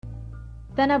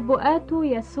تنبؤات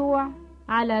يسوع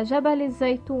على جبل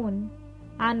الزيتون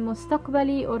عن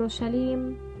مستقبل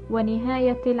أورشليم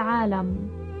ونهاية العالم.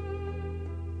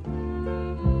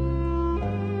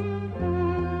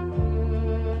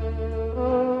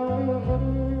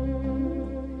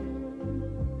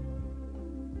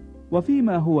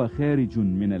 وفيما هو خارج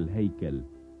من الهيكل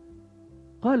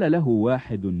قال له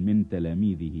واحد من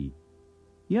تلاميذه: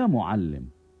 يا معلم،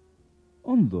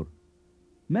 انظر،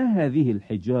 ما هذه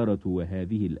الحجارة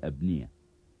وهذه الأبنية؟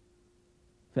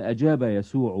 فأجاب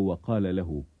يسوع وقال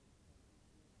له: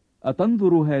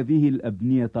 أتنظر هذه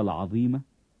الأبنية العظيمة؟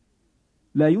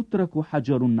 لا يترك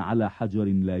حجر على حجر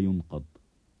لا ينقض.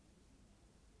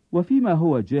 وفيما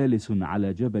هو جالس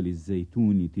على جبل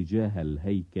الزيتون تجاه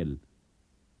الهيكل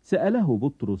سأله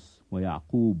بطرس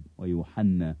ويعقوب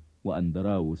ويوحنا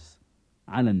وأندراوس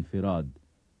على انفراد: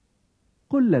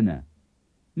 قل لنا،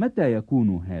 متى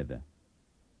يكون هذا؟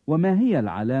 وما هي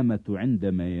العلامة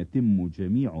عندما يتم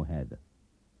جميع هذا؟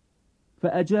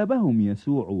 فأجابهم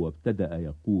يسوع وابتدأ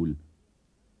يقول: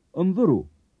 انظروا،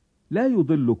 لا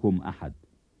يضلكم أحد،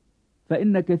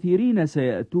 فإن كثيرين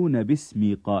سيأتون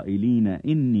باسمي قائلين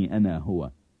إني أنا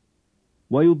هو،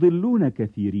 ويضلون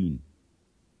كثيرين.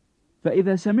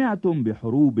 فإذا سمعتم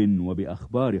بحروب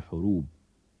وبأخبار حروب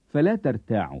فلا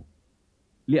ترتاعوا،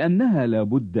 لأنها لا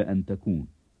بد أن تكون،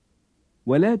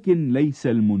 ولكن ليس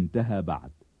المنتهى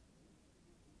بعد.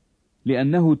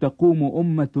 لأنه تقوم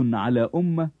أمة على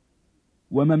أمة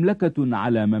ومملكة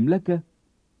على مملكة،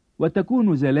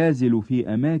 وتكون زلازل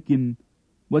في أماكن،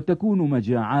 وتكون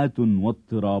مجاعات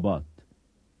واضطرابات.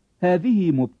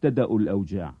 هذه مبتدأ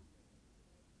الأوجاع.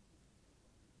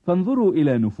 فانظروا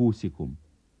إلى نفوسكم،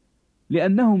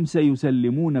 لأنهم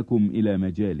سيسلمونكم إلى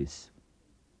مجالس،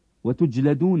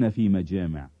 وتجلدون في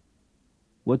مجامع،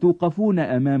 وتوقفون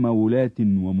أمام ولاة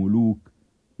وملوك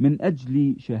من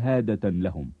أجل شهادة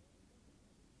لهم.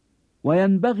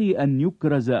 وينبغي أن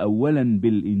يكرز أولا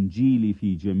بالإنجيل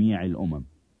في جميع الأمم.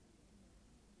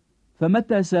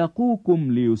 فمتى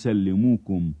ساقوكم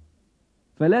ليسلموكم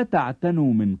فلا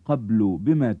تعتنوا من قبل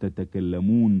بما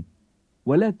تتكلمون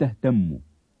ولا تهتموا،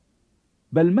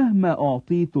 بل مهما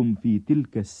أعطيتم في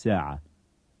تلك الساعة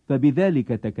فبذلك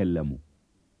تكلموا،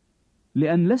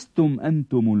 لأن لستم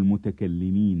أنتم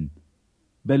المتكلمين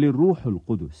بل الروح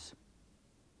القدس.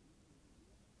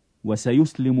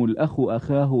 وسيسلم الأخ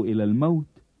أخاه إلى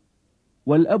الموت،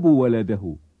 والأب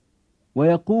ولده،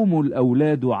 ويقوم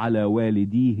الأولاد على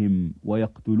والديهم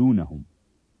ويقتلونهم،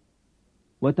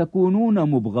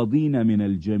 وتكونون مبغضين من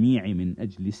الجميع من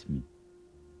أجل اسمي،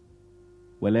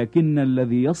 ولكن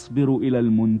الذي يصبر إلى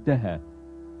المنتهى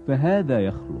فهذا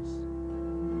يخلص.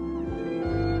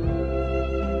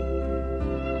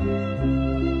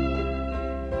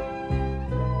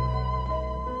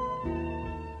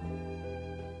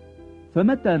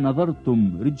 فمتى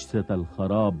نظرتم رجسة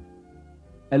الخراب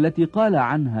التي قال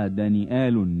عنها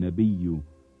دانيال النبي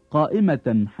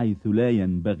قائمة حيث لا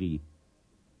ينبغي،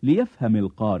 ليفهم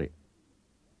القارئ،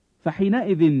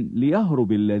 فحينئذ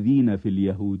ليهرب الذين في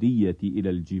اليهودية إلى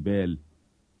الجبال،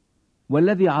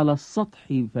 والذي على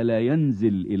السطح فلا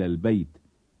ينزل إلى البيت،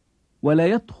 ولا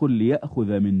يدخل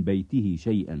ليأخذ من بيته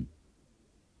شيئا،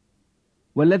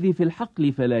 والذي في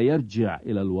الحقل فلا يرجع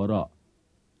إلى الوراء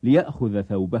ليأخذ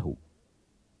ثوبه.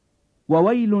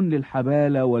 وويل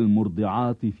للحبالة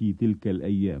والمرضعات في تلك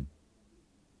الأيام.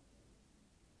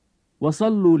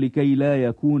 وصلوا لكي لا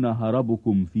يكون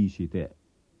هربكم في شتاء،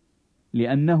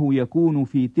 لأنه يكون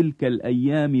في تلك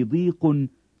الأيام ضيق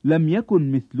لم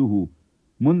يكن مثله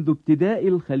منذ ابتداء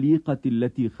الخليقة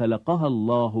التي خلقها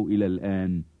الله إلى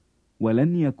الآن،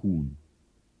 ولن يكون.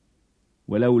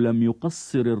 ولو لم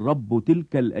يقصر الرب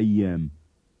تلك الأيام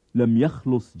لم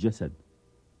يخلص جسد،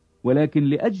 ولكن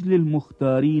لأجل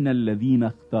المختارين الذين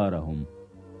اختارهم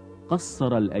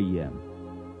قصر الأيام.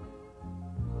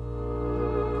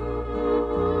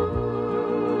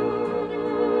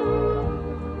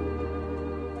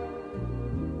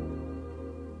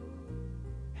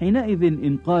 حينئذ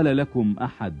إن قال لكم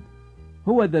أحد: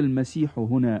 هو ذا المسيح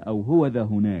هنا أو هو ذا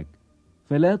هناك،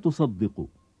 فلا تصدقوا،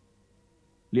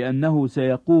 لأنه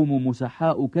سيقوم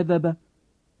مسحاء كذبة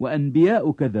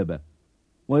وأنبياء كذبة،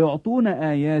 ويعطون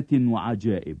آيات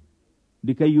وعجائب،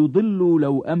 لكي يضلوا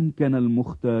لو أمكن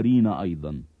المختارين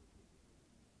أيضا.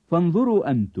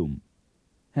 فانظروا أنتم،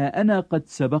 ها أنا قد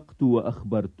سبقت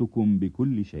وأخبرتكم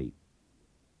بكل شيء.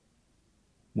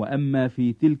 وأما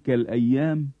في تلك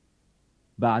الأيام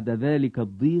بعد ذلك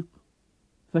الضيق،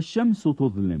 فالشمس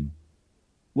تظلم،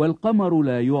 والقمر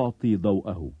لا يعطي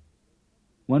ضوءه،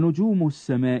 ونجوم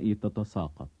السماء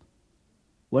تتساقط،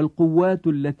 والقوات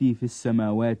التي في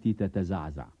السماوات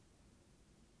تتزعزع.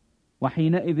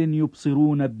 وحينئذ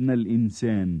يبصرون ابن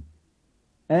الإنسان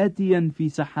آتيا في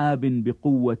سحاب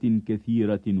بقوة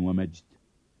كثيرة ومجد،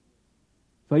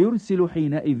 فيرسل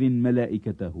حينئذ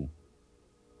ملائكته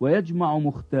ويجمع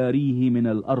مختاريه من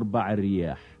الأربع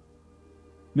الرياح،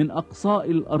 من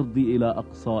أقصاء الأرض إلى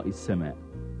أقصاء السماء.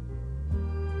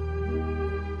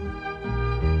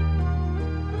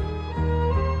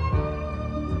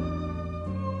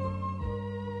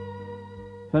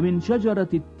 فمن شجرة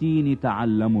التين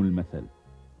تعلموا المثل،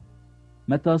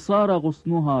 متى صار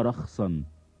غصنها رخصا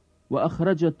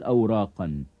وأخرجت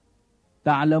أوراقا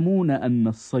تعلمون أن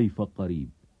الصيف قريب.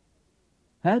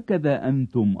 هكذا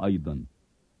أنتم أيضا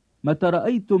متى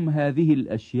رأيتم هذه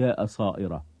الأشياء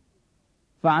صائرة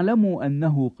فاعلموا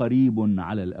أنه قريب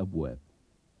على الأبواب.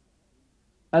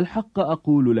 الحق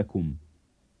أقول لكم،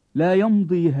 لا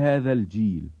يمضي هذا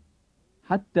الجيل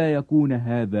حتى يكون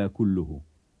هذا كله.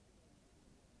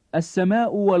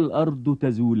 السماء والأرض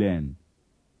تزولان،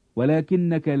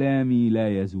 ولكن كلامي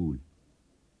لا يزول.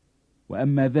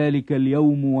 وأما ذلك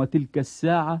اليوم وتلك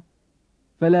الساعة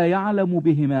فلا يعلم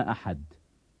بهما أحد،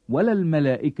 ولا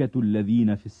الملائكة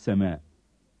الذين في السماء،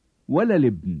 ولا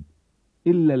الابن،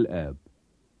 إلا الآب.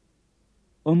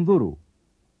 انظروا،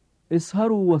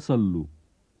 اسهروا وصلوا،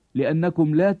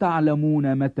 لأنكم لا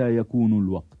تعلمون متى يكون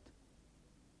الوقت.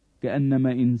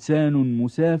 كأنما إنسان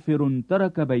مسافر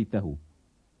ترك بيته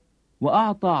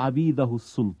وأعطى عبيده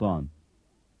السلطان،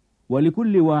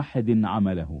 ولكل واحد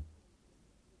عمله،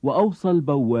 وأوصى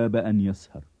البواب أن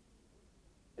يسهر.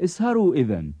 اسهروا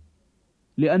إذن،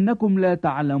 لأنكم لا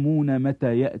تعلمون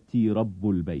متى يأتي رب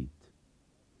البيت،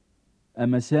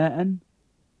 أمساء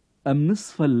أم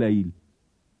نصف الليل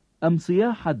أم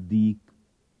صياح الديك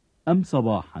أم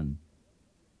صباحا،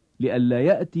 لئلا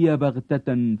يأتي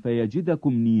بغتة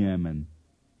فيجدكم نياما.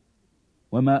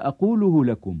 وما أقوله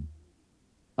لكم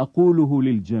أقوله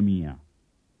للجميع،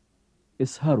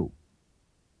 اسهروا.